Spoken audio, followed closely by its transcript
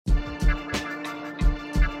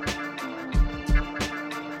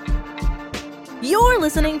You're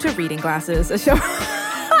listening to Reading Glasses, a show.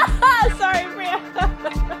 Sorry, Bria.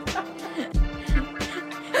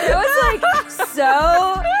 It was like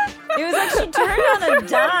so. It was like she turned on a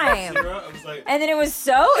dime, and then it was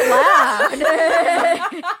so loud.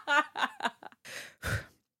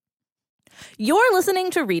 You're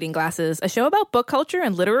listening to Reading Glasses, a show about book culture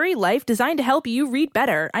and literary life designed to help you read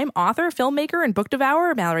better. I'm author, filmmaker, and book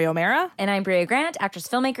devourer Mallory O'Mara. And I'm Bria Grant, actress,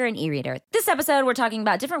 filmmaker, and e-reader. This episode, we're talking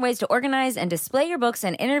about different ways to organize and display your books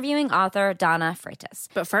and interviewing author Donna Freitas.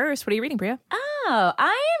 But first, what are you reading, Bria? Oh,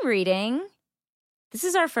 I am reading... This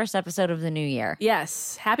is our first episode of the new year.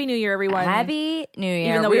 Yes. Happy New Year, everyone. Happy New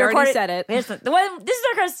Year. Even though we already said it. This is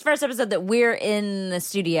our first episode that we're in the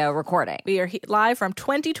studio recording. We are live from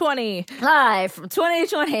 2020. Live from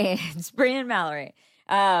 2020. It's Bria and Mallory.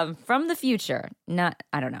 From the future. I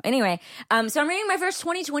don't know. Anyway, so I'm reading my first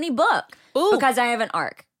 2020 book. Ooh. Because I have an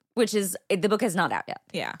ARC, which is, the book is not out yet.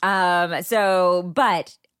 Yeah.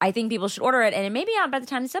 But I think people should order it, and it may be out by the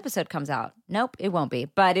time this episode comes out. Nope, it won't be,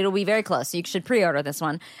 but it'll be very close, so you should pre-order this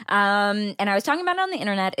one. And I was talking about it on the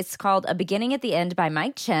internet. It's called A Beginning at the End by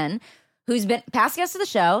Mike Chen, who's been past guest of the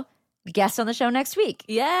show, guest on the show next week.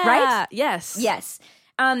 Yeah. Right? Yes. Yes.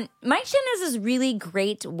 Mike Chen has this really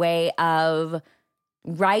great way of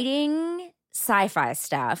writing sci-fi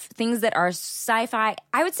stuff, things that are sci-fi.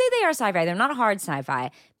 I would say they are sci-fi. They're not hard sci-fi,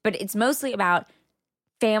 but it's mostly about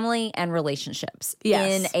family and relationships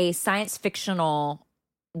in a science fictional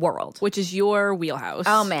world. Which is your wheelhouse.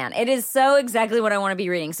 Oh, man. It is so exactly what I want to be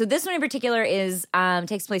reading. So this one in particular is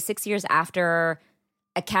takes place 6 years after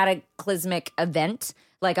a cataclysmic event,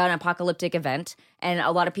 like an apocalyptic event, and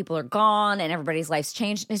a lot of people are gone and everybody's life's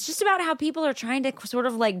changed. It's just about how people are trying to sort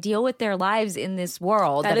of like deal with their lives in this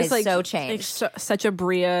world that is like, so changed. Such a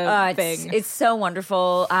Bria thing. It's so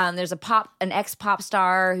wonderful. There's an ex-pop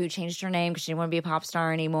star who changed her name because she didn't want to be a pop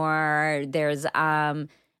star anymore. There's a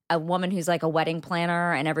woman who's like a wedding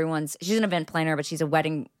planner, and she's an event planner, but she's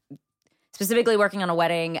specifically working on a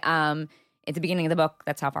wedding. At the beginning of the book,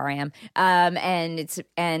 that's how far I am. And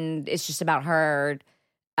it's just about her.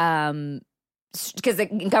 Because the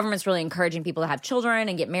government's really encouraging people to have children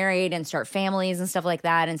and get married and start families and stuff like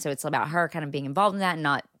that. And so it's about her kind of being involved in that and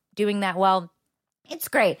not doing that well. It's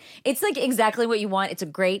great. It's like exactly what you want. It's a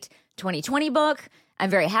great 2020 book. I'm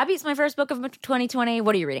very happy it's my first book of 2020.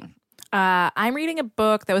 What are you reading? I'm reading a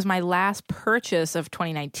book that was my last purchase of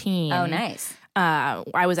 2019. Oh, nice.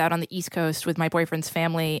 I was out on the East Coast with my boyfriend's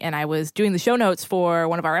family, and I was doing the show notes for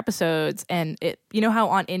one of our episodes, and you know how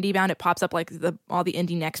on IndieBound it pops up like all the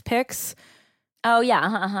indie next picks? Oh,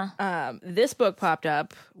 yeah. This book popped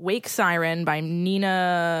up, Wake Siren by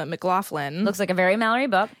Nina McLaughlin. Looks like a very Mallory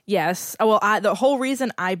book. Yes. Well, the whole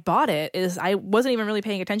reason I bought it is I wasn't even really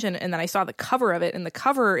paying attention, and then I saw the cover of it, and the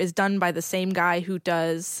cover is done by the same guy who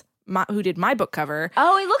did my book cover.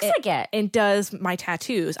 Oh, he looks like it. And does my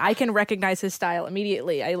tattoos. I can recognize his style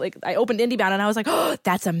immediately. I opened IndieBound and I was like, oh,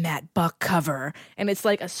 that's a Matt Buck cover. And it's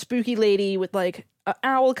like a spooky lady with like an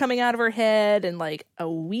owl coming out of her head and like a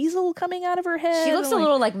weasel coming out of her head. She looks a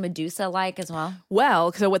little like Medusa-like as well.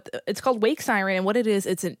 Well, so it's called Wake Siren, and what it is,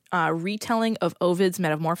 it's a retelling of Ovid's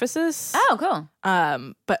Metamorphosis. Oh, cool.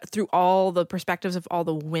 But through all the perspectives of all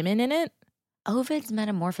the women in it. Ovid's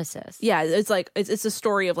Metamorphosis. Yeah, it's like it's a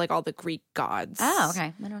story of like all the Greek gods. Oh,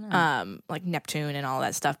 okay. I don't know. Like Neptune and all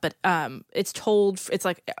that stuff. But it's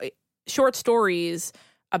like short stories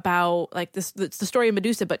about like this. It's the story of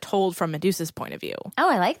Medusa, but told from Medusa's point of view. Oh,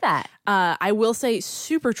 I like that. I will say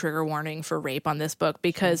super trigger warning for rape on this book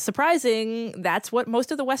because surprising, that's what most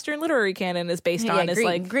of the Western literary canon is based on. Is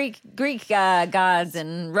Greek gods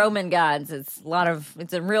and Roman gods. It's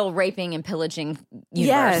a real raping and pillaging universe.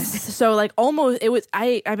 Yes. So like almost it was.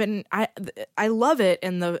 I love it,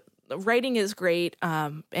 and the writing is great.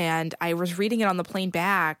 And I was reading it on the plane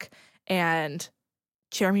back, and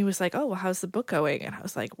Jeremy was like, oh, well, how's the book going? And I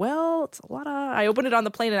was like, well, it's a lot of... I opened it on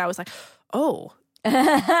the plane and I was like, oh.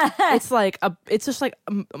 It's just like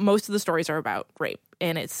most of the stories are about rape.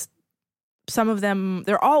 And it's some of them,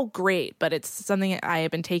 they're all great, but it's something I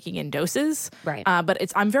have been taking in doses. Right.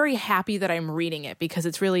 But I'm very happy that I'm reading it because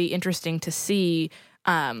it's really interesting to see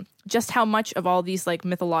just how much of all these like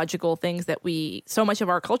mythological things that so much of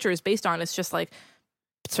our culture is based on. It's just like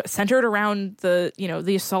centered around the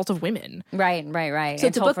assault of women. Right. So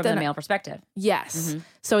it's told from the male perspective. Yes. Mm-hmm.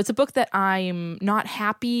 So it's a book that I'm not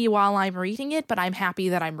happy while I'm reading it, but I'm happy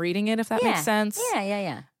that I'm reading it, if that makes sense.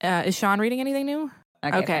 Yeah. Is Sean reading anything new?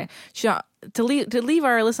 Okay. Sean, to leave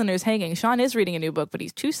our listeners hanging, Sean is reading a new book, but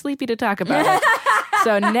he's too sleepy to talk about it.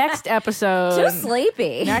 So next episode, Too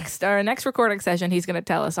sleepy. Our next recording session, he's going to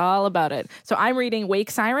tell us all about it. So I'm reading Wake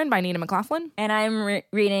Siren by Nina McLaughlin. And I'm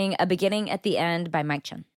reading A Beginning at the End by Mike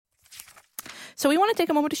Chen. So we want to take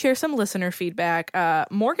a moment to share some listener feedback.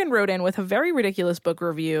 Morgan wrote in with a very ridiculous book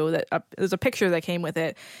review. There's a picture that came with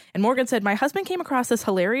it. And Morgan said, my husband came across this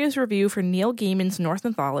hilarious review for Neil Gaiman's Norse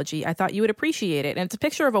Mythology. I thought you would appreciate it. And it's a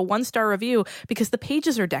picture of a 1-star review because the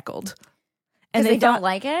pages are deckled. And they don't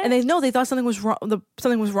like it? And they thought something was wrong.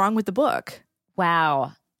 Something was wrong with the book.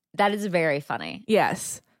 Wow. That is very funny.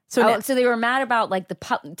 Yes. So they were mad about like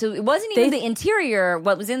so it wasn't even the interior.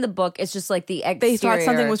 What was in the book? It's just like the exterior. They thought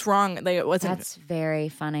something was wrong. It wasn't. That's very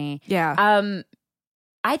funny. Yeah.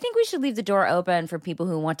 I think we should leave the door open for people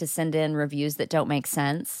who want to send in reviews that don't make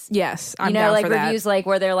sense. Yes, I'm down like for that. reviews like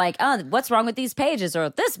where they're like, "Oh, what's wrong with these pages?" Or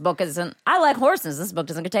 "This book isn't. I like horses. This book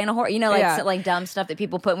doesn't contain a horse." Like dumb stuff that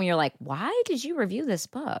people put when you're like, "Why did you review this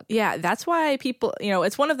book?" Yeah, that's why people.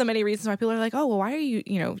 It's one of the many reasons why people are like, "Oh, well, why are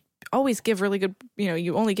you always give really good,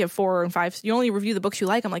 you only give 4 and 5, you only review the books you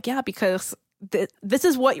like." I'm like, yeah, because this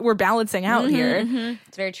is what we're balancing out here. Mm-hmm.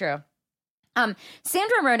 It's very true.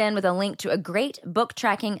 Sandra wrote in with a link to a great book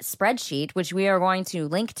tracking spreadsheet, which we are going to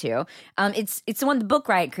link to. It's the one the Book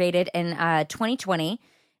Riot created in 2020,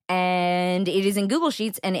 and it is in Google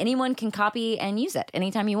Sheets, and anyone can copy and use it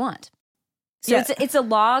anytime you want. So it's a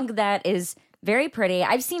log that is very pretty.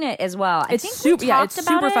 I've seen it as well. It's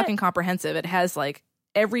super fucking comprehensive. It has like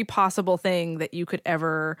every possible thing that you could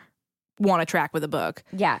ever want to track with a book.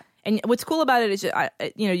 Yeah. And what's cool about it is,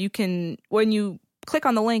 you can, when you click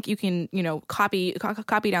on the link, you can, copy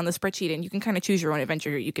down the spreadsheet, and you can kind of choose your own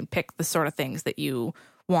adventure. You can pick the sort of things that you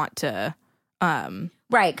want to.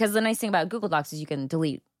 Right. Because the nice thing about Google Docs is you can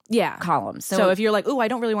delete columns. So if you're like, oh, I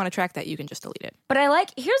don't really want to track that, you can just delete it. But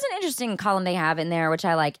here's an interesting column they have in there, which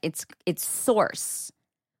I like. It's source.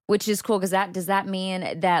 Which is cool because does that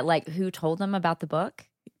mean that like who told them about the book?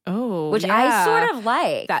 Oh, which I sort of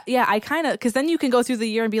like. I kind of, because then you can go through the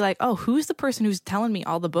year and be like, oh, who's the person who's telling me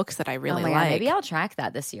all the books that I really like? God, maybe I'll track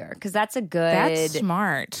that this year because that's That's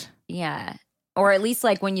smart. Yeah, or at least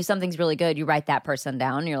like when something's really good, you write that person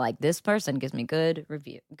down. And you're like, this person gives me good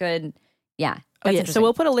review. Good, yeah. So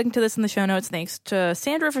we'll put a link to this in the show notes. Thanks to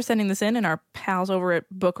Sandra for sending this in, and our pals over at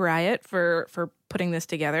Book Riot for putting this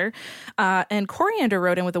together. And Coriander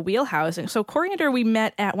wrote in with a wheelhouse. And so Coriander, we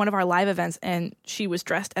met at one of our live events, and she was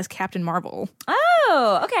dressed as Captain Marvel.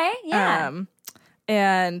 Oh, okay, yeah.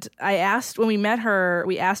 And I asked, when we met her,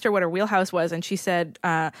 we asked her what her wheelhouse was, and she said,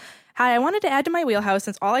 hi, I wanted to add to my wheelhouse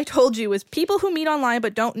since all I told you is people who meet online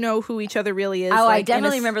but don't know who each other really is. Oh, I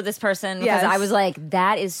definitely remember this person because I was like,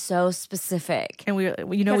 that is so specific. And it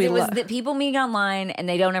was that people meet online and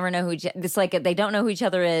they don't ever know it's like they don't know who each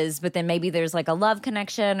other is, but then maybe there's like a love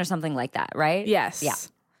connection or something like that, right? Yes. Yeah.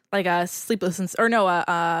 Like a sleepless,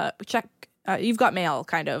 check. You've got mail,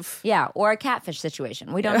 kind of. Yeah, or a catfish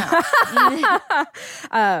situation. We don't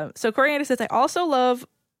know. So Coriander says, I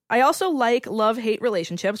also like love-hate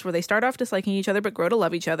relationships where they start off disliking each other but grow to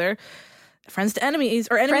love each other. Friends to enemies,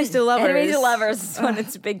 or enemies to lovers. Enemies to lovers.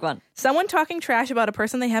 It's a big one. Someone talking trash about a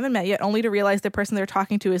person they haven't met yet, only to realize the person they're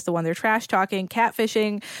talking to is the one they're trash talking.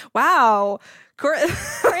 Catfishing. Wow. Coriander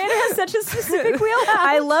has such a specific wheelhouse.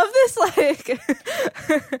 I love this.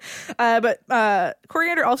 But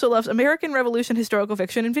Coriander also loves American Revolution historical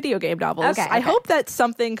fiction and video game novels. Okay. I hope that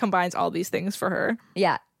something combines all these things for her.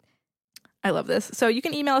 Yeah. I love this. So you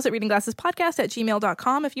can email us at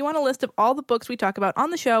readingglassespodcast@gmail.com. If you want a list of all the books we talk about on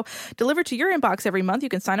the show delivered to your inbox every month, you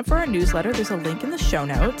can sign up for our newsletter. There's a link in the show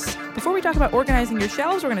notes. Before we talk about organizing your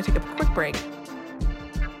shelves, we're going to take a quick break.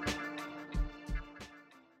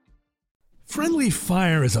 Friendly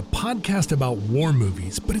Fire is a podcast about war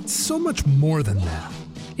movies, but it's so much more than that.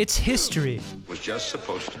 It's history. Was just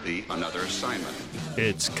supposed to be another assignment.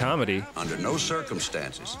 It's comedy. Under no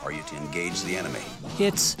circumstances are you to engage the enemy.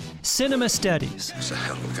 It's cinema studies. It's a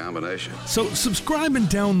hell of a combination. So subscribe and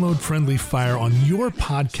download Friendly Fire on your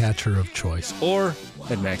podcatcher of choice. Or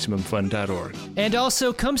at MaximumFun.org. And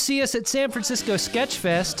also come see us at San Francisco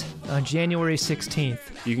Sketchfest on January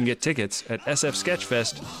 16th. You can get tickets at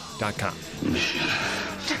sfsketchfest.com. Mission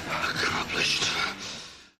accomplished.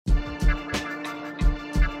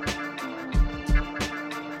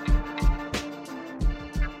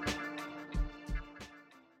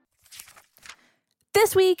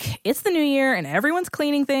 This week, it's the new year and everyone's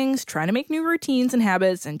cleaning things, trying to make new routines and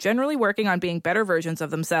habits, and generally working on being better versions of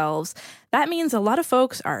themselves. That means a lot of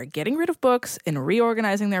folks are getting rid of books and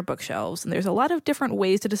reorganizing their bookshelves, and there's a lot of different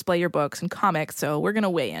ways to display your books and comics, so we're going to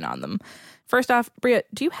weigh in on them. First off, Bria,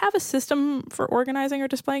 do you have a system for organizing or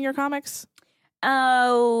displaying your comics?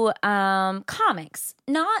 Oh, comics.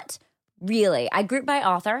 Not Really. I group by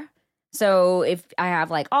author. So if I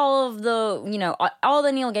have like all of the, all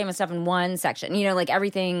the Neil Gaiman stuff in one section, like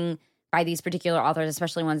everything by these particular authors,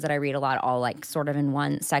 especially ones that I read a lot, all like sort of in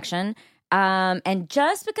one section. And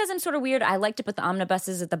just because I'm sort of weird, I like to put the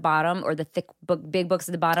omnibuses at the bottom or the big books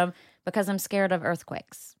at the bottom because I'm scared of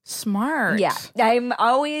earthquakes. Smart. Yeah. I'm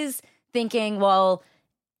always thinking, well,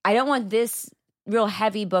 I don't want this real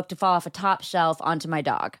heavy book to fall off a top shelf onto my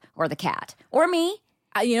dog or the cat or me.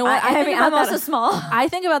 You know what? I'm also small. I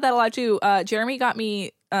think about that a lot too. Jeremy got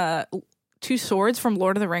me 2 swords from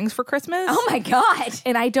Lord of the Rings for Christmas. Oh my God.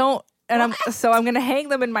 And I don't. And I'm going to hang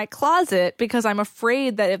them in my closet because I'm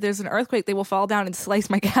afraid that if there's an earthquake, they will fall down and slice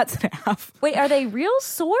my cats in half. Wait, are they real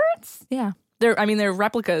swords? Yeah. They're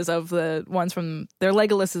replicas of the ones from they're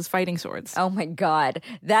Legolas's fighting swords. Oh my God.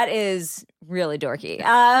 That is really dorky.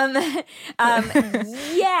 Yeah.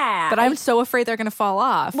 But I'm so afraid they're going to fall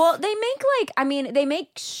off. Well, they make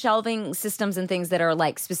shelving systems and things that are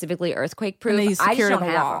like specifically earthquake proof. And they secure I just it don't in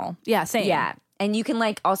the have wall. them. Yeah, same. Yeah. And you can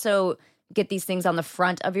like also get these things on the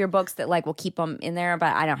front of your books that like will keep them in there,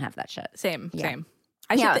 but I don't have that shit. Same. Yeah.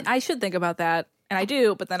 I should think about that, and I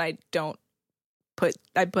do, but then I don't put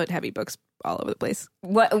heavy books all over the place.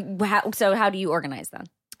 So how do you organize them?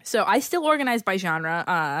 So I still organize by genre.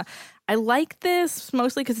 I like this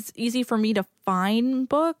mostly because it's easy for me to find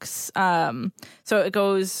books. So it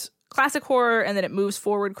goes classic horror, and then it moves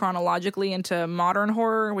forward chronologically into modern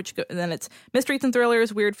horror, and then it's mysteries and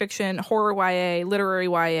thrillers, weird fiction, horror YA, literary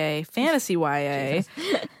YA, fantasy YA,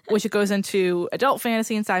 which it goes into adult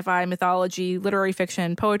fantasy and sci-fi, mythology, literary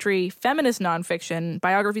fiction, poetry, feminist nonfiction,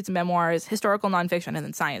 biographies and memoirs, historical nonfiction, and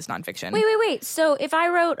then science nonfiction. Wait. So if I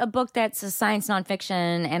wrote a book that's a science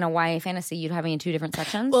nonfiction and a YA fantasy, you'd have me in 2 different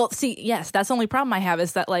sections? Well, see, yes, that's the only problem I have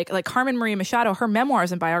is that like Carmen Maria Machado, her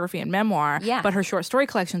memoirs and biography and memoir, but her short story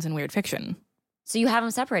collections and weird fiction. So you have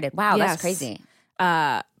them separated. Wow, yes. That's crazy.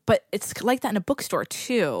 But it's like that in a bookstore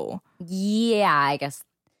too. Yeah, I guess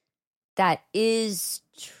that is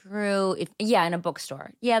true. In a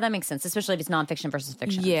bookstore. Yeah, that makes sense, especially if it's nonfiction versus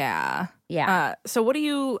fiction. Yeah. So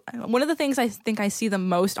one of the things I think I see the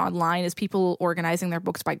most online is people organizing their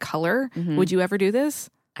books by color. Mm-hmm. Would you ever do this?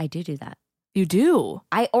 I do that. You do?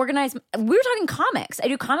 I organize, we were talking comics. I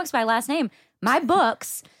do comics by last name. My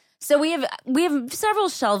books... So we have several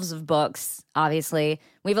shelves of books, obviously.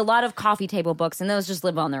 We have a lot of coffee table books, and those just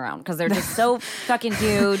live on their own because they're just so fucking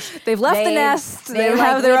huge. They've left the nest. They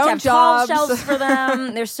have their own jobs. Tall shelves for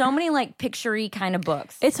them. There's so many like picture-y kind of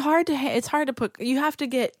books. It's hard to put. You have to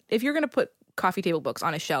get, if you're going to put coffee table books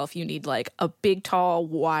on a shelf, you need like a big, tall,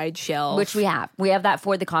 wide shelf. Which we have. We have that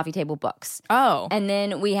for the coffee table books. Oh. And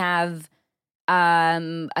then we have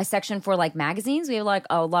a section for like magazines. We have like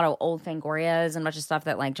a lot of old Fangorias and a bunch of stuff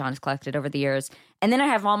that like John's collected over the years. And then I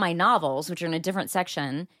have all my novels, which are in a different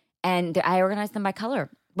section, and I organized them by color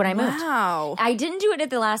when I moved. Wow. I didn't do it at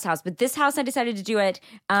the last house, but this house I decided to do it.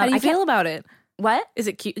 How do you feel about it? What? Is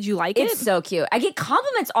it cute? Do you like it? It's so cute. I get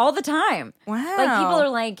compliments all the time. Wow. Like people are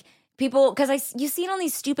like, because you see it on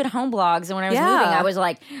these stupid home blogs, and when I was moving, I was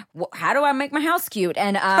like, how do I make my house cute?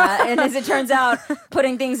 And as it turns out,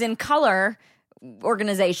 putting things in color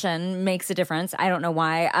organization makes a difference. I don't know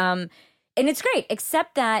why. And it's great,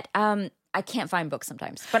 except that I can't find books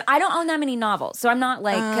sometimes. But I don't own that many novels, so I'm not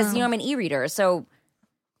like, because I'm an e-reader, so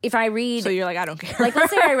if I read, so you're like, I don't care. Like let's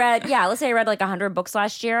say I read like 100 books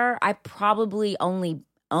last year. I probably only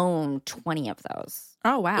own 20 of those.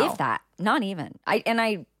 Oh wow, if that, not even.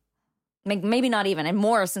 I maybe not even, and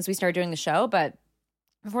more since we started doing the show, but.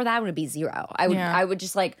 Before that, it would be 0. I would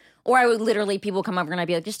just like, or I would literally, people come over and I'd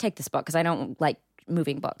be like, just take this book because I don't like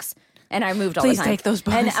moving books. And I moved all the time. Please take those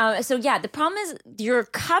books. And the problem is your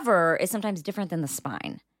cover is sometimes different than the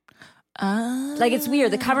spine. Like it's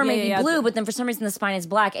weird. The cover may be blue, but then for some reason the spine is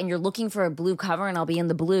black, and you're looking for a blue cover, and I'll be in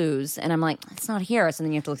the blues, and I'm like, it's not here. So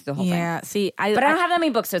then you have to look through the whole thing. Yeah, see, but I don't have that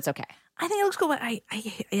many books, so it's okay. I think it looks cool, but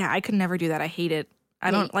I could never do that. I hate it.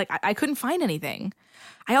 I don't like. I couldn't find anything.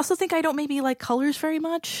 I also think I don't maybe like colors very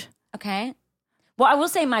much. Okay. Well, I will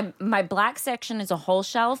say my black section is a whole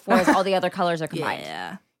shelf, whereas all the other colors are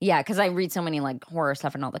combined. Yeah, because I read so many like horror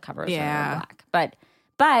stuff, and all the covers are black.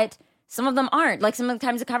 But some of them aren't. Like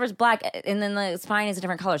sometimes the cover's black, and then the spine is a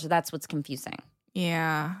different color, so that's what's confusing.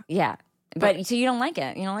 Yeah. But so you don't like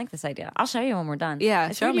it? You don't like this idea? I'll show you when we're done.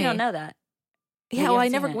 Yeah, show me. You don't know that. Yeah,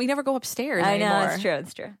 well, we never go upstairs anymore. I know,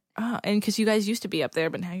 it's true. Oh, and because you guys used to be up there,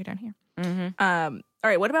 but now you're down here. Mm-hmm. All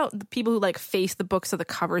right, what about the people who like face the books so the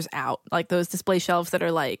cover's out, like those display shelves that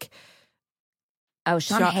are like? Oh,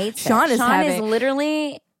 Sean hates it. Sean is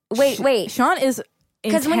literally. Wait. Sean is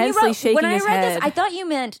intensely shaking his head. This, I thought you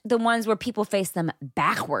meant the ones where people face them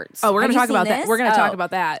backwards. Oh, we're going to talk about this? that. We're going to talk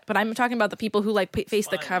about that. But I'm talking about the people who like face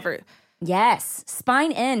the cover. Yes,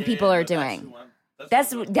 spine in. People are doing.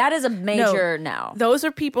 That is a major no. Those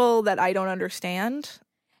are people that I don't understand.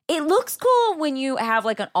 It looks cool when you have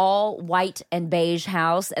like an all white and beige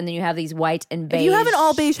house, and then you have these white and beige. If you have an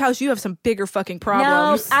all beige house, you have some bigger fucking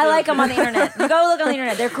problems. No, I like them on the internet. Go look on the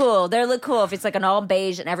internet. They're cool. They look cool if it's like an all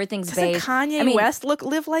beige and everything's beige. Does Kanye West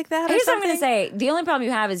live like that? Here's what I'm going to say. The only problem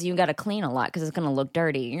you have is you got to clean a lot because it's going to look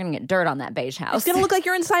dirty. You're going to get dirt on that beige house. It's going to look like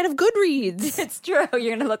you're inside of Goodreads. It's true. You're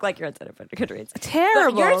going to look like you're inside of Goodreads.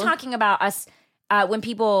 Terrible. But you're talking about us. When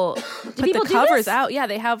people put the covers out, yeah,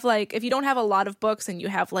 they have like if you don't have a lot of books and you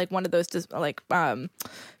have like one of those like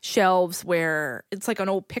shelves where it's like an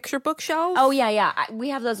old picture book shelf. Oh yeah. We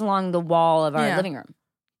have those along the wall of our living room,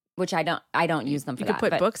 which I don't use them for. You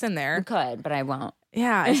could put books in there. You could, but I won't.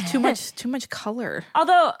 Yeah, it's too much color.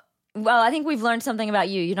 Although. Well, I think we've learned something about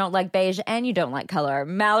you. You don't like beige and you don't like color.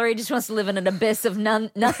 Mallory just wants to live in an abyss of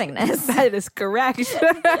nothingness. That is correct.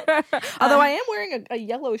 Although I am wearing a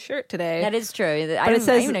yellow shirt today. That is true. I didn't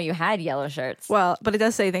even know you had yellow shirts. Well, but it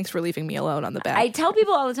does say thanks for leaving me alone on the back. I tell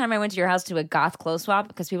people all the time I went to your house to a goth clothes swap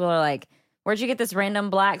because people are like, where'd you get this random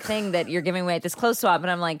black thing that you're giving away at this clothes swap? And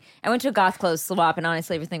I'm like, I went to a goth clothes swap and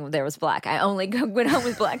honestly everything there was black. I only went home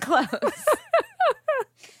with black clothes.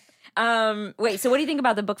 Wait, so what do you think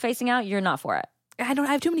about the book facing out? You're not for it. I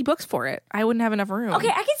have too many books for it. I wouldn't have enough room. Okay,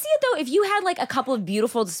 I can see it though. If you had like a couple of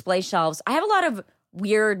beautiful display shelves, I have a lot of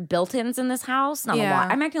weird built-ins in this house. Not a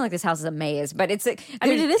lot. I'm acting like this house is a maze, but it's. I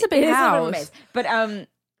mean, it is a big house. A maze. But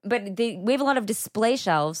we have a lot of display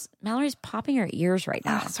shelves. Mallory's popping her ears right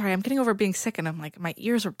now. Oh, sorry, I'm getting over being sick, and I'm like my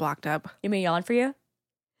ears are blocked up. You mean yawn for you?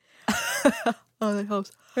 Oh, that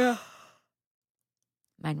helps. Yeah.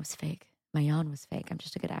 Mine was fake. My yawn was fake. I'm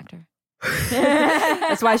just a good actor.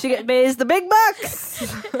 That's why she pays the big bucks.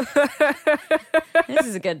 This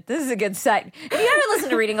is a good site. If you haven't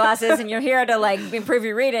listened to Reading Glasses and you're here to like improve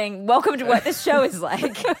your reading, welcome to what this show is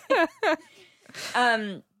like.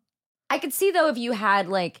 I could see though if you had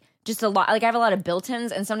like just a lot, like I have a lot of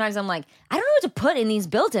built-ins, and sometimes I'm like, I don't know what to put in these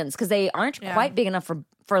built-ins because they aren't quite big enough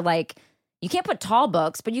for like you can't put tall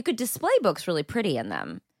books, but you could display books really pretty in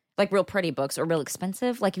them, like real pretty books or real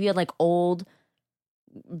expensive. Like if you had like old.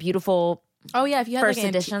 Beautiful. Oh yeah, if you had first like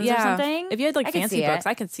editions or something. If you had like fancy books,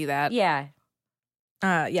 I could see that. Yeah.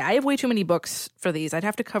 Yeah, I have way too many books for these. I'd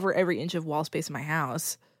have to cover every inch of wall space in my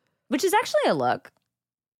house, which is actually a look.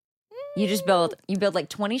 You just build like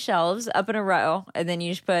 20 shelves up in a row, and then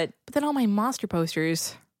you just put. But then all my monster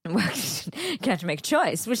posters. You have to make a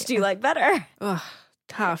choice. Which do you like better? Ugh,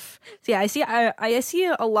 tough. So yeah, I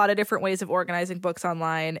see a lot of different ways of organizing books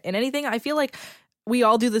online, and anything. I feel like. We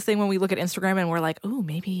all do this thing when we look at Instagram and we're like, "Oh,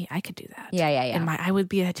 maybe I could do that." Yeah. And I would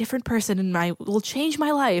be a different person, and will change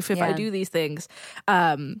my life if I do these things.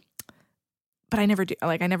 But I never do.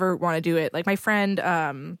 Like, I never want to do it. Like my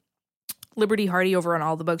friend, Liberty Hardy over on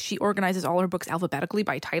All the Books, she organizes all her books alphabetically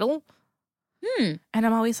by title. And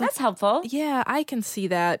I'm always like, that's helpful. Yeah, I can see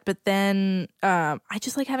that. But then I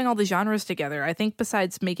just like having all the genres together. I think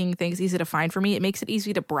besides making things easy to find for me, it makes it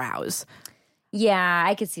easy to browse. Yeah,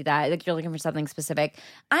 I could see that. Like you're looking for something specific.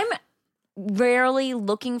 I'm rarely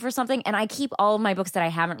looking for something, and I keep all of my books that I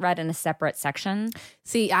haven't read in a separate section.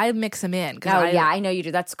 See, I mix them in. Yeah, I know you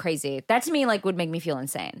do. That's crazy. That to me like would make me feel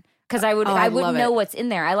insane because I wouldn't know what's in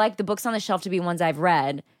there. I like the books on the shelf to be ones I've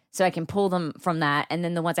read, so I can pull them from that, and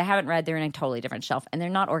then the ones I haven't read, they're in a totally different shelf, and they're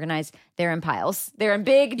not organized. They're in piles. They're in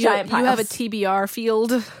big giant piles. You have a TBR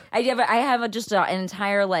field. I have just an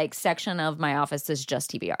entire like section of my office that's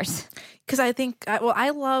just TBRs. Because I think, I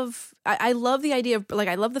love the idea of like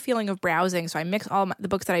I love the feeling of browsing. So I mix all the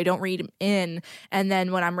books that I don't read in, and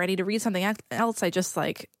then when I'm ready to read something else, I just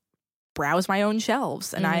like browse my own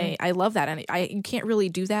shelves, and I love that. And you can't really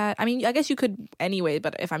do that. I mean, I guess you could anyway,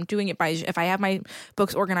 but if I'm doing it if I have my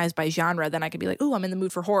books organized by genre, then I could be like, oh, I'm in the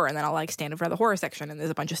mood for horror, and then I'll like stand in front of the horror section, and there's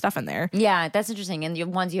a bunch of stuff in there. Yeah, that's interesting. And the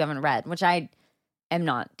ones you haven't read, which I am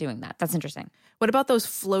not doing that. That's interesting. What about those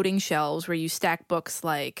floating shelves where you stack books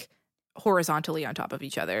like horizontally on top of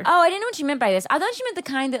each other? Oh, I didn't know what you meant by this. I thought you meant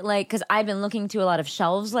the kind that like, because I've been looking to a lot of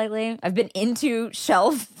shelves lately. I've been into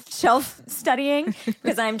shelf studying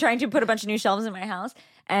because I'm trying to put a bunch of new shelves in my house.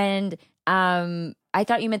 And I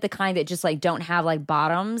thought you meant the kind that just like don't have like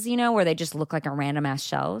bottoms, where they just look like a random ass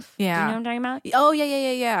shelf. Yeah. Do you know what I'm talking about? Oh,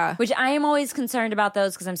 yeah. Which I am always concerned about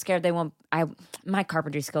those because I'm scared they won't, my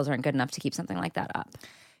carpentry skills aren't good enough to keep something like that up.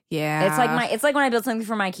 Yeah. It's like when I build something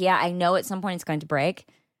from IKEA, I know at some point it's going to break.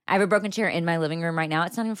 I have a broken chair in my living room right now.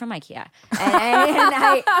 It's not even from IKEA.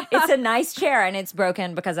 It's a nice chair, and it's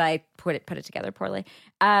broken because I put it together poorly.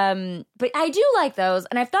 But I do like those,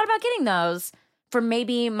 and I've thought about getting those for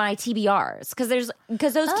maybe my TBRs because those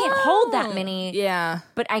can't hold that many. Yeah.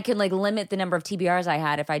 But I could like limit the number of TBRs I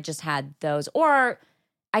had if I just had those, or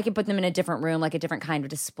I could put them in a different room, like a different kind of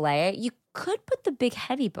display. You could put the big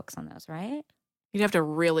heavy books on those, right? You'd have to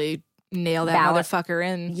really nail that motherfucker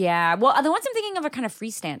in. Yeah. Well, the ones I'm thinking of are kind of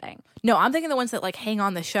freestanding. No, I'm thinking the ones that like hang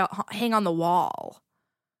on the wall.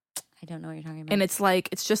 I don't know what you're talking about. And it's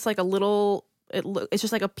just like a little. It's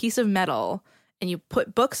just like a piece of metal. And you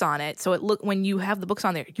put books on it, so when you have the books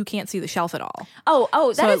on there, you can't see the shelf at all.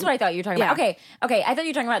 That is what I thought you were talking about. Okay. I thought you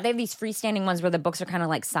were talking about they have these freestanding ones where the books are kind of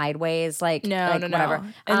like sideways, like no, whatever.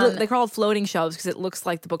 And they're called floating shelves because it looks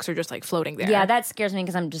like the books are just like floating there. Yeah, that scares me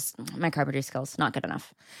because my carpentry skills not good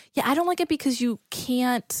enough. Yeah, I don't like it because you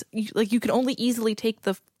can't you can only easily take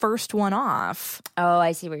the first one off. Oh,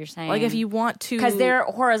 I see what you're saying. Like if you want to, because they're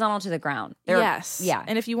horizontal to the ground. Yes, yeah.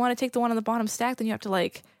 And if you want to take the one on the bottom stack, then you have to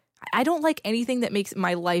like. I don't like anything that makes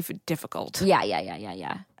my life difficult.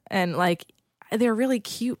 Yeah. And like, they're really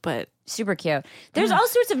cute, but super cute. There's all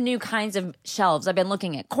sorts of new kinds of shelves. I've been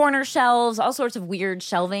looking at corner shelves, all sorts of weird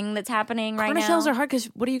shelving that's happening right now. Corner shelves are hard because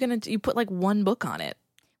what are you going to do? You put like one book on it.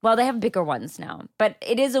 Well, they have bigger ones now, but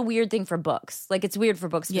it is a weird thing for books. Like it's weird for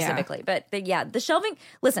books specifically. Yeah. But the shelving,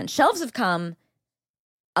 listen, shelves have come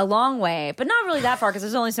a long way, but not really that far because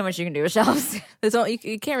there's only so much you can do with shelves.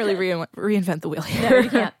 You can't really reinvent the wheel here. No, you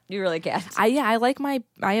can't. You really can't. I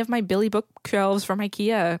have my Billy bookshelves from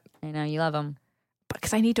IKEA. I know you love them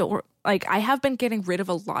because I need to I have been getting rid of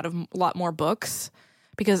a lot more books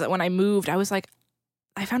because when I moved, I was like,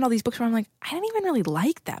 I found all these books where I'm like, I didn't even really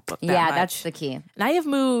like that book. That much. That's the key. And I have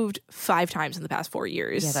moved 5 times in the past 4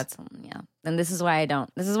 years. Yeah, and this is why I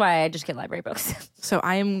don't. This is why I just get library books. So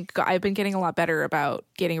I've been getting a lot better about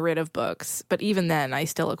getting rid of books, but even then, I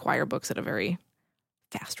still acquire books at a very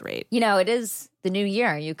fast rate. It is the new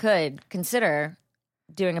year. You could consider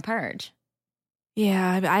doing a purge.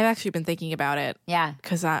 Yeah, I've actually been thinking about it. Yeah,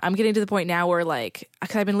 because I'm getting to the point now where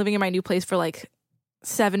because I've been living in my new place for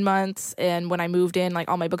 7 months, and when I moved in,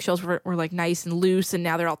 all my bookshelves were nice and loose, and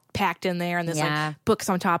now they're all packed in there, and there's books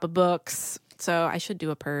on top of books. So I should do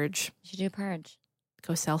a purge. You should do a purge.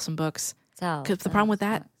 Go sell some books. Because the problem with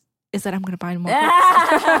that is that I'm going to buy more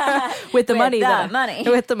books with the money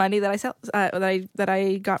that I sell that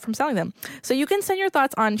I got from selling them. So you can send your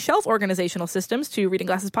thoughts on shelf organizational systems to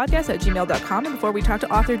readingglassespodcast@gmail.com. And before we talk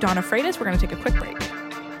to author Donna Freitas, we're going to take a quick break.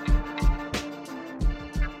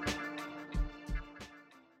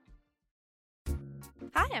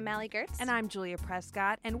 Hi, I'm Allie Gertz. And I'm Julia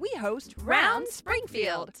Prescott, and we host Round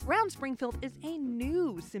Springfield. Round Springfield is a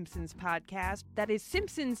new Simpsons podcast that is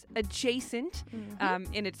Simpsons adjacent.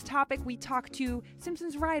 In its topic, we talk to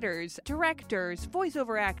Simpsons writers, directors,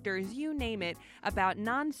 voiceover actors, you name it, about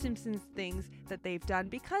non-Simpsons things that they've done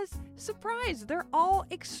because, surprise, they're all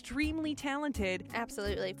extremely talented.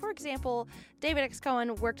 Absolutely. For example, David X.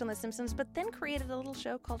 Cohen worked on The Simpsons, but then created a little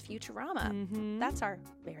show called Futurama. That's our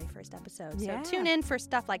very first episode. Yeah. So tune in for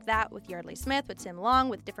stuff like that with Yardley Smith, with Tim Long,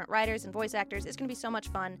 with different writers and voice actors. It's going to be so much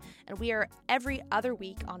fun. And we are every other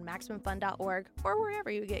week on MaximumFun.org or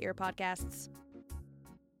wherever you get your podcasts.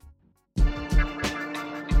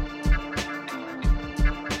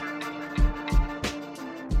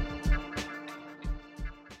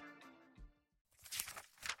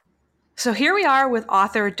 So here we are with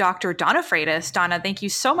author Dr. Donna Freitas. Donna, thank you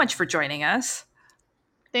so much for joining us.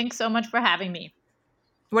 Thanks so much for having me.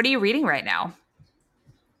 What are you reading right now?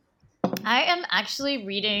 I am actually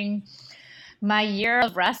reading My Year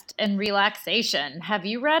of Rest and Relaxation. Have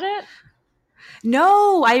you read it?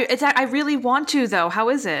 No, I really want to though. How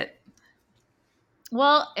is it?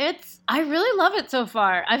 Well, I really love it so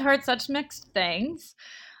far. I've heard such mixed things.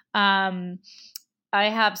 I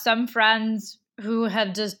have some friends who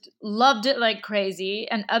have just loved it like crazy,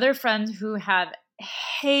 and other friends who have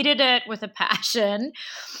hated it with a passion.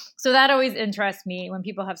 So that always interests me when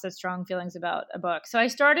people have such strong feelings about a book. So I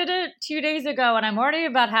started it 2 days ago, and I'm already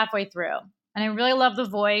about halfway through. And I really love the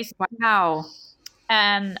voice. Wow.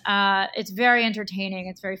 And it's very entertaining.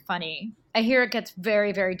 It's very funny. I hear it gets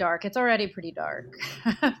very, very dark. It's already pretty dark,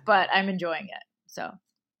 but I'm enjoying it.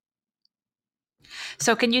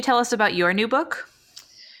 So can you tell us about your new book?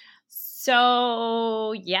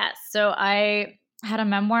 So, yes. So I had a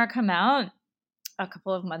memoir come out a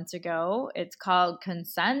couple of months ago. It's called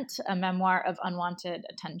Consent, a memoir of unwanted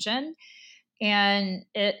attention. And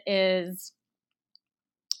it is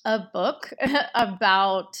a book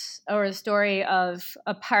about, or a story of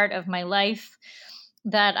a part of my life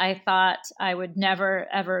that I thought I would never,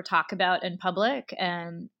 ever talk about in public.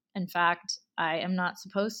 And in fact, I am not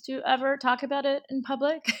supposed to ever talk about it in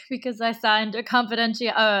public because I signed a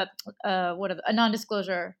a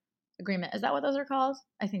non-disclosure agreement. Is that what those are called?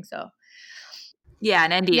 I think so. Yeah,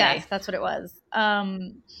 an NDA. Yes, that's what it was.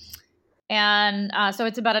 So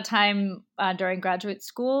it's about a time during graduate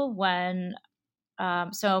school when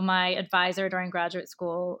so my advisor during graduate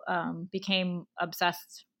school became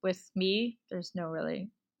obsessed with me. There's no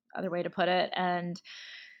really other way to put it, and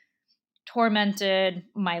tormented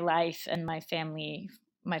my life and my family's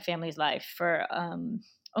life for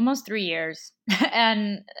almost 3 years.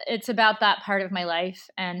 And it's about that part of my life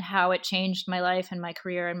and how it changed my life and my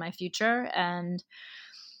career and my future, and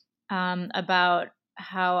about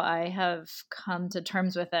how I have come to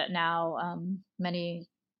terms with it now, 2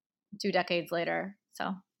 decades later.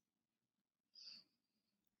 So.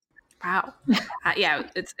 Wow. Yeah,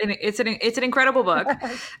 it's an incredible book.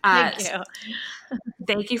 Thank you.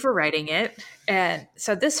 Thank you for writing it. And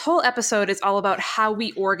so this whole episode is all about how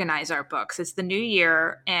we organize our books. It's the new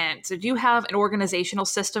year, and so do you have an organizational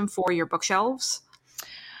system for your bookshelves?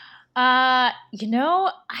 I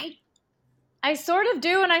sort of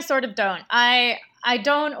do and I sort of don't. I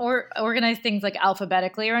don't organize things like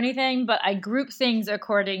alphabetically or anything, but I group things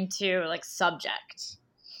according to like subject.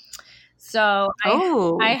 So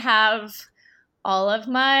I have all of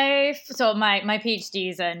my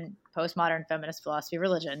PhDs in postmodern feminist philosophy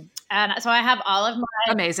religion. And so I have all of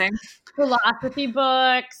my amazing philosophy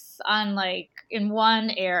books on like in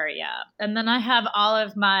one area. And then I have all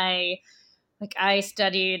of my I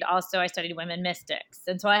studied women mystics.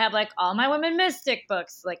 And so I have like all my women mystic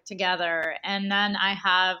books like together. And then I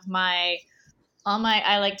have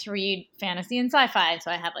I like to read fantasy and sci-fi. So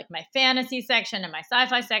I have like my fantasy section and my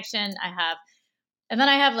sci-fi section. And then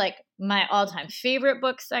I have like my all-time favorite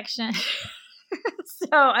book section. So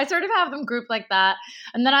I sort of have them grouped like that.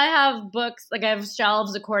 And then I have books, like I have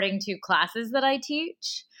shelves according to classes that I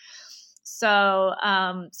teach. So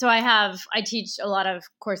I teach a lot of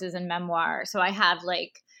courses in memoir. So I have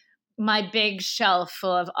like my big shelf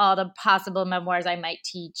full of all the possible memoirs I might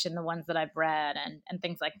teach and the ones that I've read and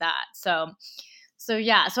things like that. So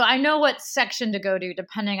yeah, so I know what section to go to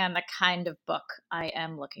depending on the kind of book I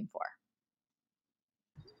am looking for.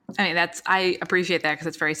 I mean, I appreciate that because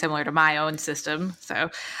it's very similar to my own system. So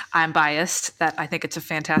I'm biased that I think it's a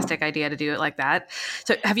fantastic idea to do it like that.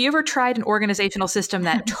 So have you ever tried an organizational system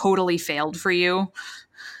that totally failed for you?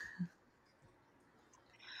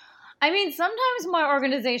 I mean, sometimes my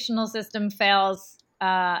organizational system fails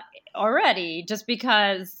already just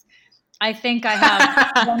because I think I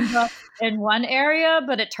have one book in one area,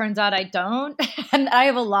 but it turns out I don't. And I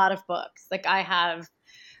have a lot of books. Like I have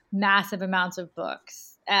massive amounts of books.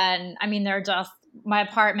 And I mean, they're just my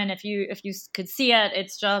apartment. If you could see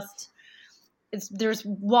it, there's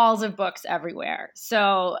walls of books everywhere.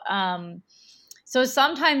 So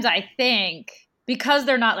sometimes I think because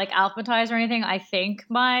they're not like alphabetized or anything, I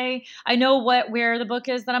know where the book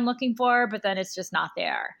is that I'm looking for, but then it's just not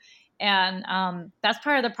there. And that's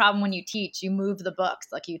part of the problem when you teach. You move the books,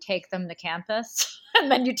 like you take them to campus and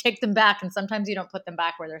then you take them back, and sometimes you don't put them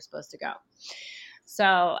back where they're supposed to go.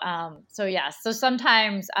 So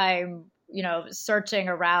sometimes I'm, searching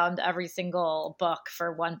around every single book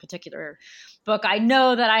for one particular book I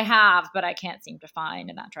know that I have, but I can't seem to find,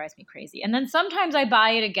 and that drives me crazy. And then sometimes I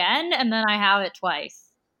buy it again, and then I have it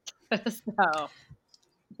twice. So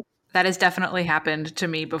that has definitely happened to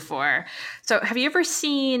me before. So have you ever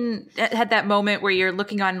had that moment where you're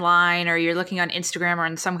looking online or you're looking on Instagram or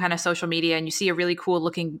on some kind of social media and you see a really cool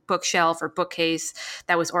looking bookshelf or bookcase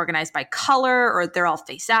that was organized by color, or they're all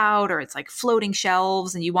face out, or it's like floating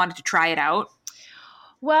shelves and you wanted to try it out?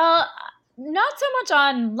 Well, not so much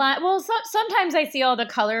online. Well, sometimes I see all the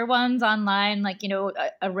color ones online, like,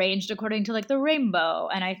 arranged according to like the rainbow.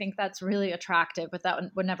 And I think that's really attractive, but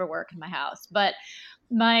that would never work in my house. But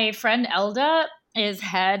my friend Elda is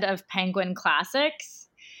head of Penguin Classics,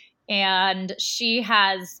 and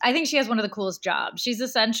I think she has one of the coolest jobs. She's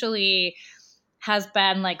essentially has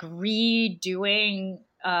been like redoing,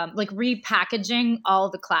 repackaging all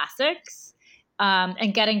the classics,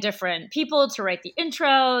 and getting different people to write the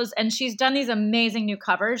intros. And she's done these amazing new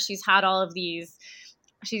covers. She's had all of these,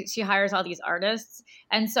 she hires all these artists.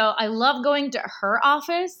 And so I love going to her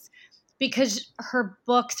office because her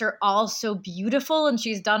books are all so beautiful, and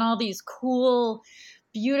she's done all these cool,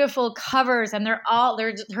 beautiful covers, and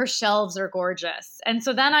her shelves are gorgeous. And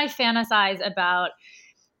so then I fantasize about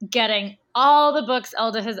getting all the books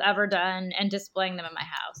Elda has ever done and displaying them in my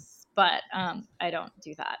house. But I don't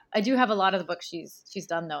do that. I do have a lot of the books she's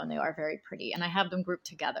done though, and they are very pretty, and I have them grouped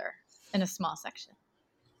together in a small section.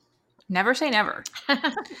 Never say never.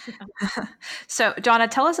 So, Donna,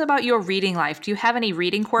 tell us about your reading life. Do you have any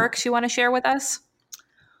reading quirks you want to share with us?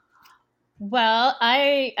 Well,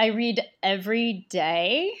 I read every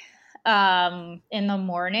day in the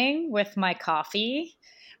morning with my coffee.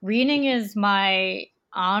 Reading is my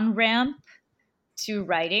on-ramp to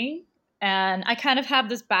writing. And I kind of have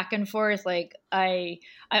this back and forth. Like I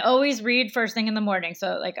always read first thing in the morning.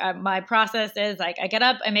 So like my process is like I get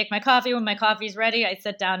up, I make my coffee. When my coffee's ready, I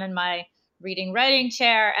sit down in my writing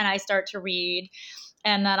chair and I start to read.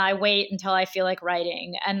 And then I wait until I feel like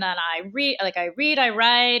writing. And then I write,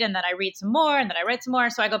 and then I read some more, and then I write some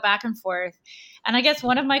more. So I go back and forth. And I guess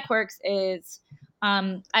one of my quirks is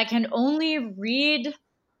I can only read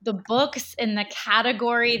the books in the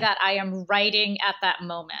category that I am writing at that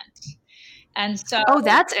moment. And so, oh,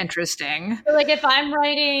 that's interesting. So like if I'm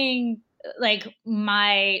writing like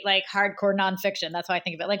my like hardcore nonfiction, that's how I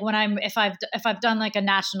think of it. Like when if I've done like a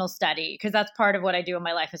national study, because that's part of what I do in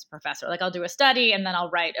my life as a professor. Like I'll do a study and then I'll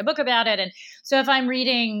write a book about it. And so if I'm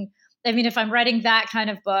writing that kind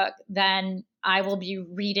of book, then I will be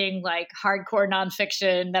reading like hardcore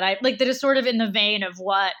nonfiction that is sort of in the vein of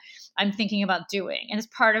what I'm thinking about doing. And it's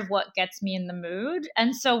part of what gets me in the mood.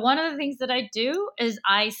 And so one of the things that I do is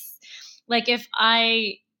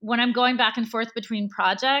when I'm going back and forth between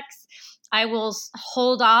projects, I will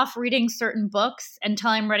hold off reading certain books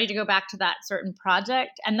until I'm ready to go back to that certain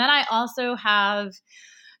project. And then I also have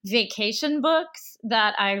vacation books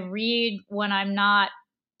that I read when I'm not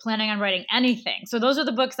planning on writing anything. So those are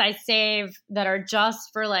the books I save that are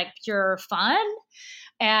just for like pure fun.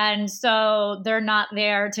 And so they're not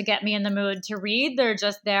there to get me in the mood to read. They're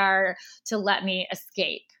just there to let me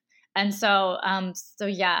escape. And so, I'm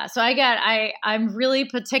really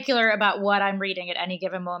particular about what I'm reading at any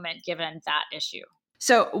given moment, given that issue.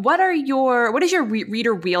 So what is your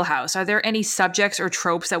reader wheelhouse? Are there any subjects or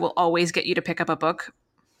tropes that will always get you to pick up a book?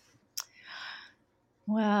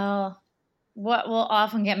 Well, what will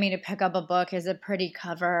often get me to pick up a book is a pretty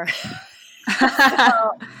cover.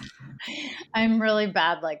 So, I'm really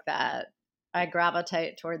bad like that. I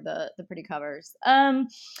gravitate toward the pretty covers. I'm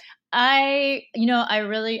an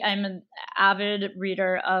avid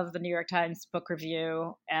reader of the New York Times Book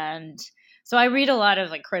Review. And so I read a lot of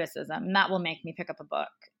like criticism, and that will make me pick up a book.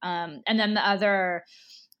 And then the other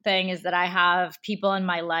thing is that I have people in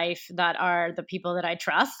my life that are the people that I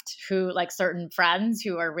trust, who like certain friends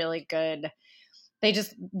who are really good. They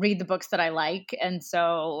just read the books that I like. And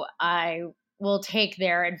so I will take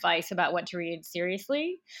their advice about what to read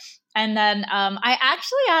seriously. And then I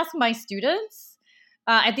actually ask my students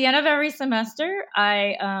at the end of every semester,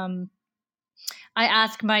 I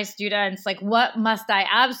ask my students, like, what must I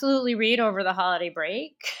absolutely read over the holiday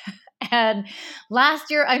break? And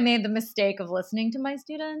last year I made the mistake of listening to my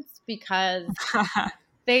students because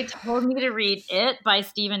they told me to read It by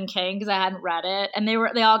Stephen King because I hadn't read it. And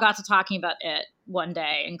they all got to talking about it one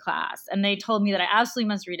day in class. And they told me that I absolutely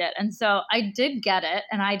must read it. And so I did get it.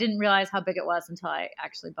 And I didn't realize how big it was until I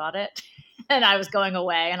actually bought it. And I was going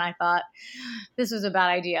away and I thought, this was a bad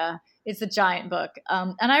idea. It's a giant book.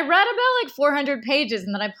 And I read about like 400 pages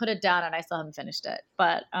and then I put it down and I still haven't finished it.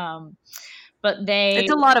 But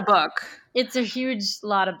it's a lot of book. It's a huge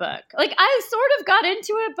lot of book. Like I sort of got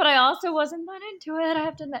into it, but I also wasn't that into it, I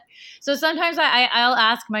have to admit. So sometimes I'll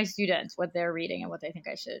ask my students what they're reading and what they think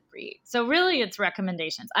I should read. So really it's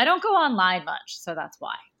recommendations. I don't go online much, so that's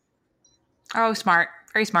why. Oh, smart.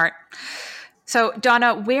 Very smart. So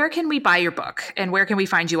Donna, where can we buy your book and where can we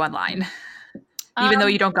find you online? Even though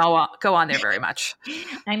you don't go on there very much.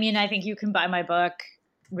 I mean, I think you can buy my book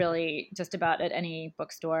really just about at any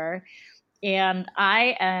bookstore. And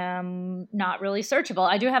I am not really searchable.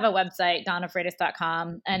 I do have a website,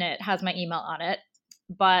 donnafreitas.com, and it has my email on it.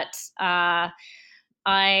 But I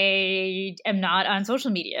am not on social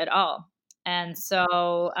media at all. And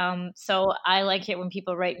so I like it when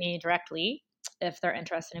people write me directly if they're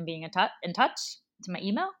interested in being in touch to my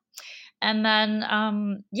email. And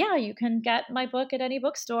then, you can get my book at any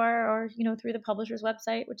bookstore or, through the publisher's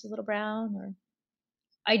website, which is Little Brown, or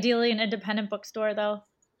ideally an independent bookstore, though.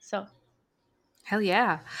 So. Hell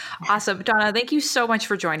yeah. Awesome. Donna, thank you so much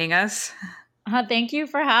for joining us. Thank you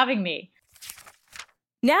for having me.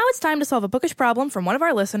 Now it's time to solve a bookish problem from one of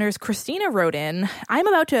our listeners. Christina wrote in, I'm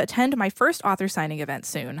about to attend my first author signing event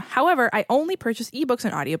soon. However, I only purchase ebooks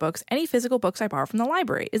and audiobooks, any physical books I borrow from the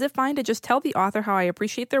library. Is it fine to just tell the author how I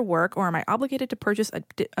appreciate their work, or am I obligated to purchase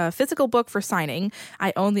a physical book for signing?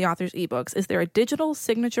 I own the author's ebooks. Is there a digital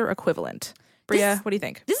signature equivalent? Bria, what do you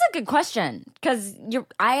think? This is a good question, because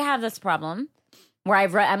I have this problem where I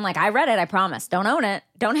read it, I promise. Don't own it.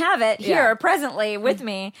 Don't have it here presently with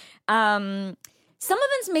me. some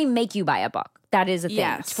events may make you buy a book. That is a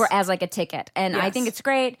thing as like a ticket. And I think it's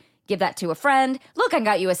great. Give that to a friend. Look, I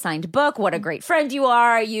got you a signed book. What a great friend you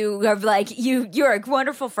are. You are like you're a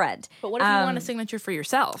wonderful friend. But what if you want a signature for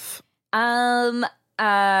yourself? Well,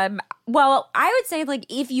 I would say like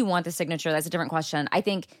if you want the signature, that's a different question. I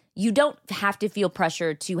think you don't have to feel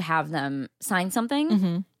pressure to have them sign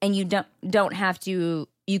something, and you don't have to.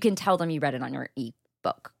 You can tell them you read it on your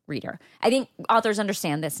ebook reader. I think authors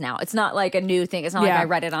understand this now. It's not like a new thing. It's not like I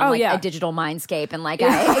read it on a digital mindscape and like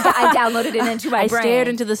I downloaded it into my brain. I stared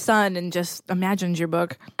into the sun and just imagined your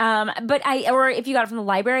book. Or if you got it from the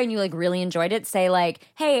library and you like really enjoyed it, say like,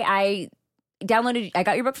 hey, I got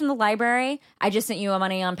your book from the library. I just sent you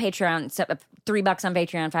money on Patreon. So $3 on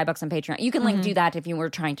Patreon, $5 on Patreon. You can like do that if you were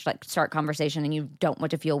trying to like start conversation and you don't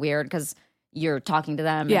want to feel weird because you're talking to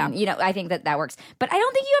them. Yeah. And, I think that works. But I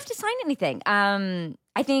don't think you have to sign anything.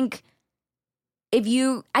 I think if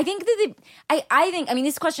you, I think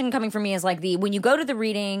this question coming from me is like when you go to the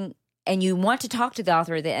reading and you want to talk to the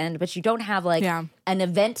author at the end, but you don't have like an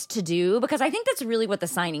event to do, because I think that's really what the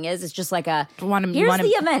signing is. It's just like here's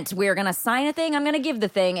the event. We're going to sign a thing. I'm going to give the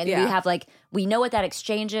thing. And we have like, we know what that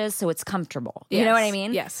exchange is, so it's comfortable. You know what I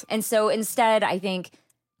mean? Yes. And so instead, I think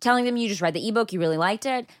telling them you just read the ebook, you really liked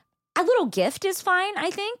it. A little gift is fine,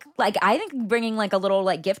 I think. Like, I think bringing like a little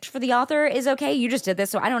like gift for the author is okay. You just did this,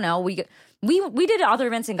 so I don't know. We did author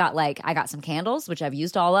events and I got some candles, which I've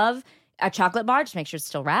used all of. A chocolate bar, just make sure it's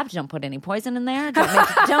still wrapped. Don't put any poison in there.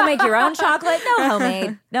 Don't make your own chocolate.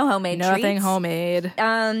 No homemade Nothing treats. Homemade.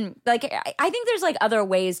 Like I think there's like other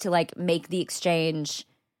ways to like make the exchange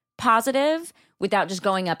positive without just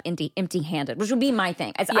going up empty-handed, which would be my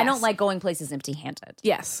thing. I don't like going places empty-handed.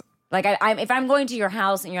 Yes. Like if I'm going to your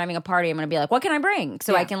house and you're having a party, I'm going to be like, what can I bring?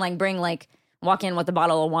 So I can like bring like walk in with a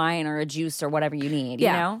bottle of wine or a juice or whatever you need. You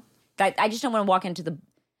know, I just don't want to walk into the.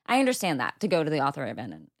 I understand that to go to the author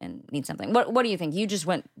event and need something. What do you think? You just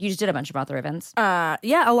did a bunch of author events.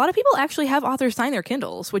 Yeah, a lot of people actually have authors sign their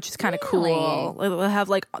Kindles, which is kind of cool. They'll have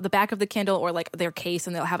like the back of the Kindle or like their case,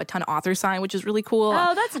 and they'll have a ton of authors sign, which is really cool.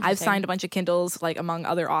 Oh, that's interesting. I've signed a bunch of Kindles like among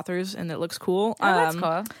other authors, and it looks cool. Oh, that's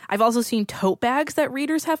cool. I've also seen tote bags that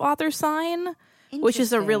readers have authors sign, which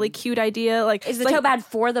is a really cute idea. Like, is the tote bag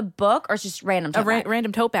for the book or it's just random tote bag?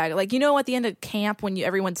 Random tote bag. Like, at the end of camp when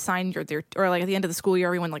everyone signed or like at the end of the school year,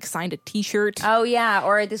 everyone like signed a T-shirt. Oh yeah,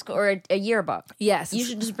 or a yearbook. Yes, you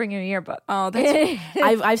should just bring your yearbook. Oh, that's.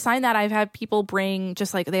 I've signed that. I've had people bring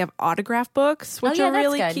just like they have autograph books, which are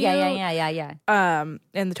really good. cute. Yeah. And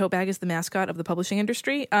the tote bag is the mascot of the publishing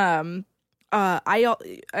industry. I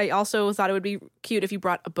also thought it would be cute if you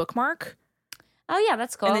brought a bookmark. Oh yeah,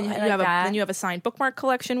 that's cool. And then you have a signed bookmark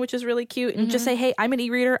collection, which is really cute. And just say, hey, I'm an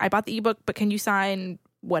e-reader. I bought the ebook, but can you sign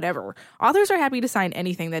whatever? Authors are happy to sign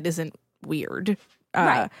anything that isn't weird.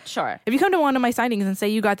 Right, sure. If you come to one of my signings and say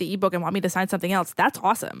you got the ebook and want me to sign something else, that's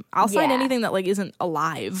awesome. I'll sign anything that like isn't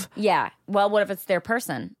alive. Yeah. Well, what if it's their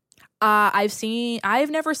person? I've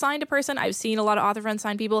never signed a person. I've seen a lot of author friends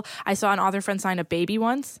sign people. I saw an author friend sign a baby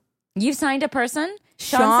once. You've signed a person?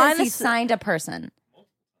 Sean says he signed a person.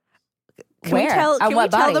 Can we tell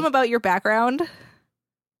them about your background?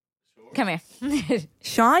 Come here.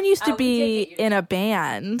 Sean used to be in a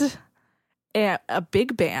band, a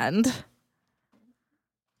big band.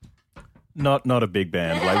 Not a big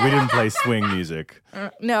band. Like, we didn't play swing music.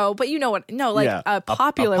 No, but you know what? No, like a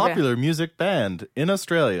popular music band in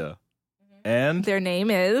Australia. And their name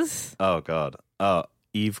is? Oh God.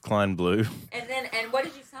 Eve Klein Blue. And what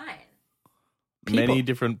did you sign? Many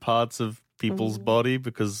different parts of people's body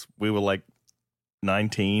because we were like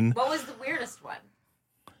 19. What was the weirdest one?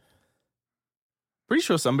 Pretty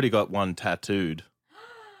sure somebody got one tattooed.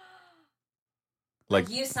 Like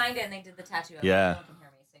you signed it and they did the tattoo. Yeah. No one can hear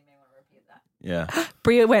me, so you may want to repeat that. Yeah.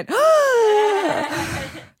 Bria went,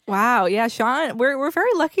 wow, yeah, Sean. We're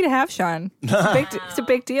very lucky to have Sean. It's a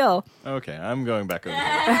big deal. Okay, I'm going back over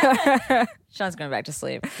here. Sean's going back to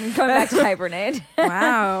sleep. Going back to hibernate.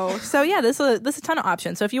 Wow. So yeah, this is a ton of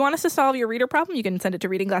options. So if you want us to solve your reader problem, you can send it to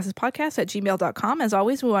readingglassespodcast@gmail.com. As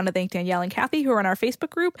always, we want to thank Danielle and Kathy, who are on our Facebook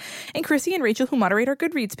group, and Chrissy and Rachel, who moderate our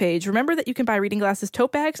Goodreads page. Remember that you can buy Reading Glasses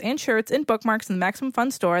tote bags and shirts and bookmarks in the Maximum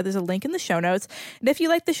Fun store. There's a link in the show notes. And if you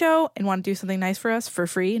like the show and want to do something nice for us for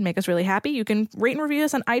free and make us really happy, you can rate and review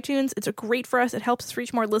us on iTunes. It's great for us. It helps us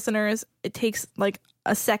reach more listeners. It takes like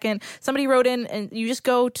a second. Somebody wrote in, and you just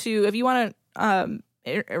go to, if you want to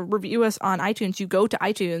review us on iTunes, you go to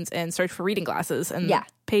iTunes and search for Reading Glasses, and the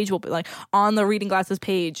page will be like on the Reading Glasses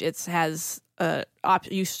page. It has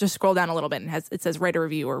you just scroll down a little bit and it says write a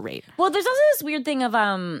review or rate. Well, there's also this weird thing of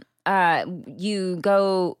you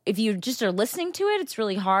go, if you just are listening to it, it's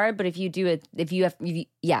really hard. But if you do it,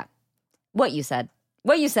 What you said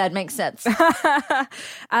makes sense.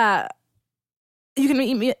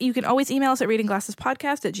 You can always email us at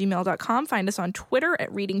readingglassespodcast@gmail.com. Find us on Twitter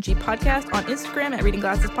at readinggpodcast, on Instagram at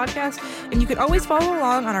readingglassespodcast, and you can always follow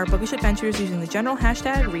along on our bookish adventures using the general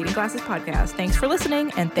hashtag readingglassespodcast. Thanks for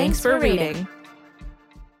listening, and thanks for reading.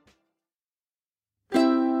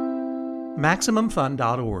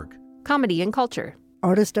 MaximumFun.org. Comedy and culture.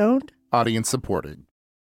 Artist owned. Audience supported.